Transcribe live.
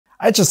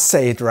I just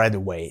say it right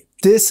away.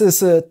 This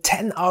is a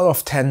 10 out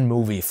of 10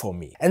 movie for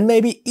me, and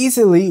maybe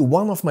easily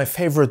one of my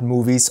favorite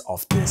movies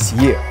of this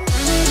year.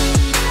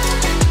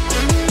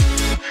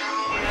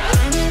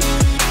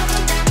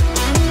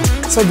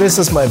 So this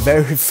is my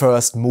very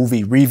first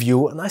movie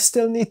review and I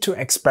still need to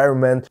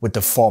experiment with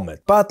the format.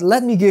 But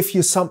let me give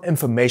you some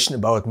information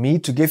about me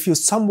to give you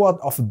somewhat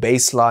of a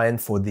baseline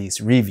for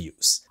these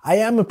reviews. I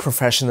am a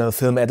professional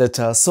film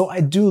editor, so I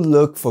do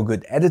look for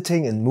good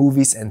editing in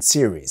movies and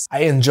series.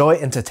 I enjoy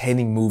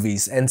entertaining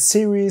movies and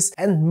series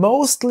and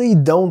mostly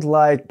don't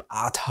like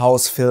art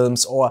house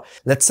films or,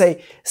 let's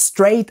say,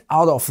 straight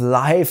out of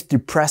life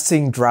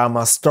depressing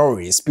drama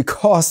stories,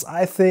 because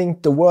I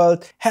think the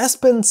world has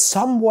been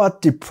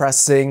somewhat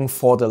depressing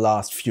for the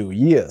last few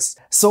years.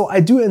 So I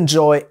do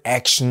enjoy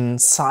action,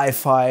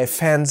 sci-fi,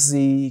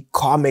 fantasy,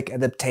 comic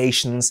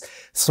adaptations,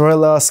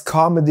 thrillers,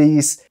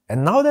 comedies.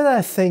 And now that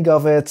I think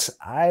of it,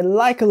 I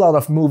like a lot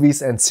of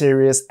movies and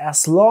series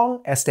as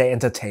long as they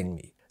entertain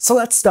me. So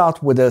let's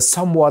start with a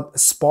somewhat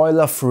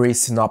spoiler-free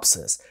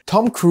synopsis.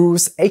 Tom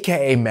Cruise,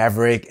 aka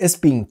Maverick, is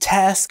being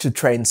tasked to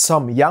train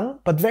some young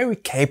but very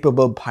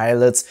capable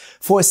pilots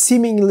for a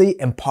seemingly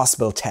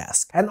impossible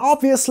task. And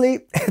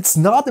obviously, it's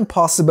not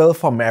impossible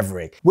for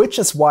Maverick, which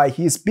is why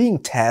he is being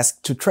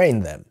tasked to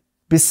train them.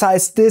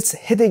 Besides this,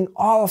 hitting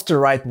all of the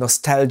right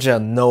nostalgia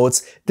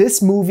notes,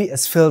 this movie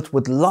is filled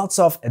with lots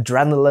of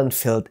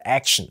adrenaline-filled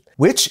action.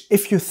 Which,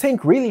 if you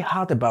think really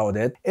hard about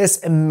it,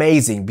 is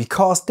amazing,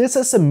 because this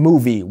is a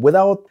movie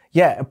without,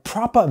 a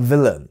proper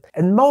villain.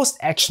 In most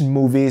action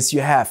movies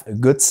you have a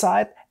good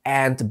side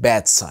and a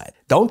bad side.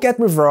 Don't get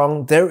me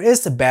wrong, there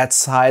is a bad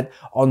side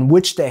on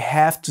which they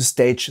have to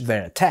stage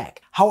their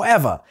attack.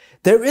 However,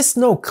 there is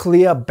no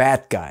clear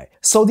bad guy,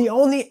 so the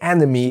only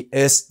enemy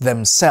is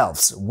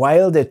themselves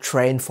while they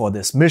train for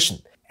this mission.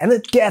 And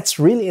it gets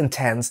really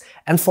intense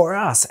and for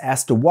us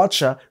as the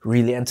watcher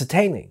really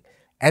entertaining.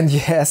 And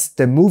yes,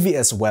 the movie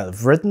is well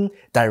written,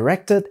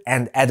 directed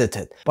and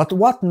edited. But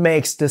what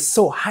makes this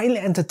so highly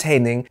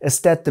entertaining is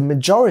that the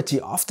majority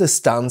of the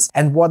stunts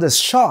and what is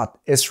shot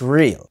is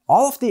real.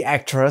 All of the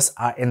actors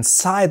are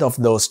inside of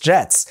those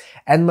jets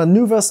and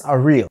maneuvers are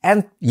real.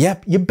 And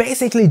yep, you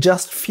basically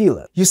just feel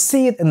it. You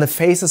see it in the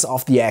faces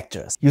of the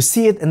actors. You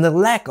see it in the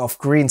lack of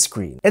green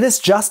screen. It is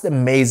just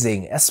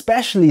amazing,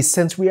 especially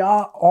since we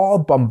are all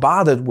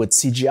bombarded with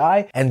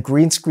CGI and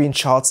green screen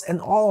shots in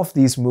all of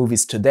these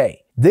movies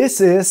today.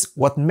 This is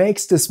what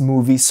makes this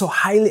movie so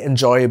highly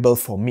enjoyable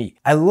for me.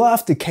 I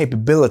love the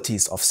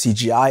capabilities of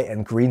CGI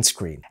and green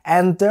screen.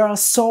 And there are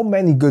so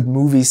many good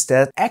movies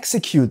that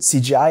execute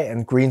CGI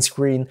and green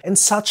screen in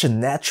such a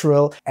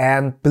natural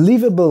and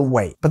believable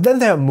way. But then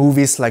there are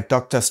movies like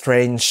Doctor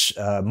Strange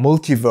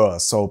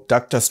Multiverse, so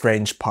Doctor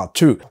Strange Part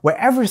 2, where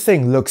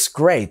everything looks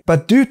great,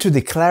 but due to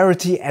the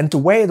clarity and the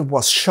way it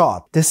was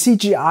shot, the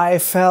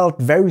CGI felt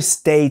very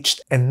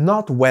staged and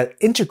not well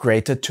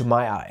integrated to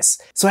my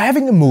eyes. So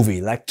having a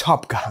movie like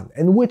Top Gun,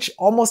 in which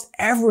almost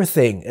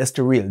everything is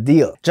the real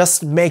deal,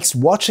 just makes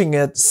watching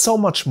it so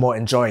much more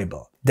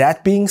enjoyable.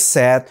 That being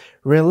said,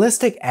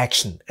 realistic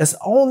action is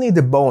only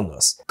the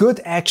bonus.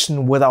 Good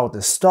action without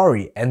a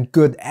story and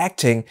good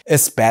acting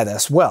is bad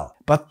as well.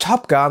 But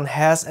Top Gun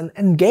has an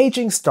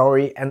engaging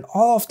story and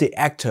all of the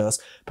actors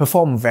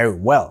perform very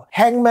well.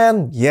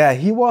 Hangman,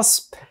 he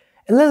was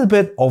a little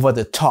bit over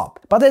the top,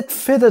 but it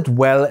fitted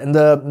well in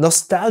the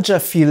nostalgia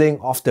feeling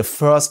of the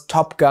first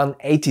Top Gun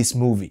 80s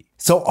movie.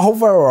 So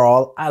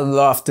overall, I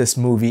love this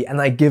movie and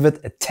I give it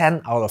a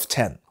 10 out of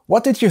 10.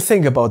 What did you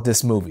think about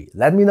this movie?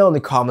 Let me know in the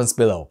comments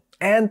below.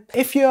 And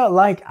if you're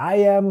like I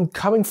am,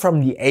 coming from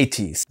the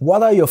 80s,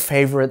 what are your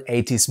favorite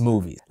 80s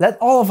movies? Let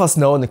all of us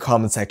know in the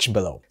comment section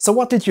below. So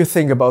what did you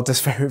think about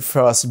this very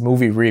first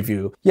movie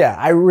review?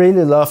 I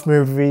really love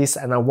movies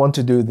and I want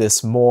to do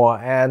this more.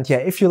 And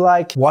if you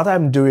like what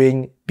I'm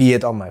doing, be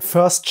it on my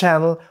first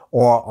channel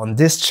or on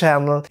this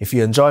channel, if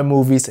you enjoy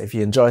movies, if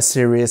you enjoy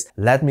series,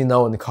 let me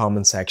know in the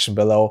comment section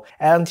below.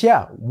 And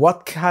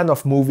what kind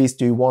of movies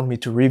do you want me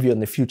to review in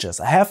the future?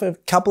 I have a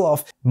couple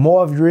of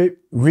more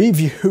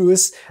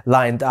reviews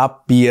lined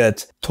up, be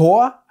it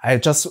Thor. I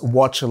just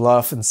watched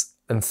Love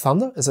and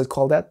Thunder, is it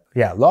called that?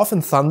 Love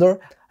and Thunder.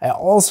 I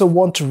also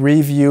want to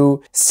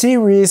review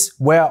series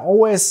where I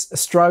always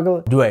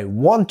struggle. Do I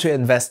want to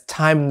invest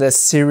time in this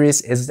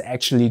series? Is it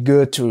actually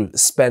good to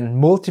spend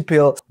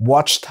multiple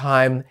watch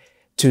time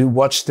to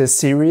watch this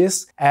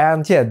series?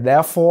 And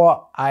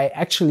therefore I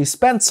actually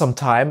spent some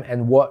time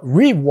and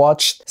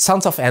rewatched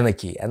Sons of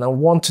Anarchy, and I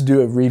want to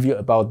do a review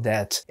about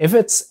that, if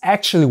it's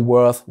actually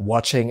worth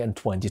watching in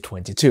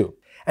 2022.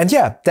 And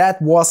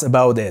that was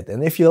about it.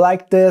 And if you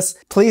like this,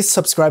 please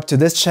subscribe to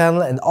this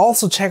channel and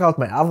also check out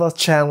my other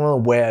channel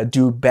where I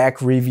do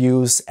bag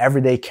reviews,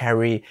 everyday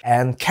carry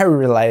and carry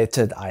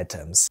related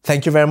items.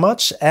 Thank you very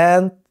much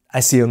and I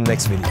see you in the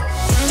next video.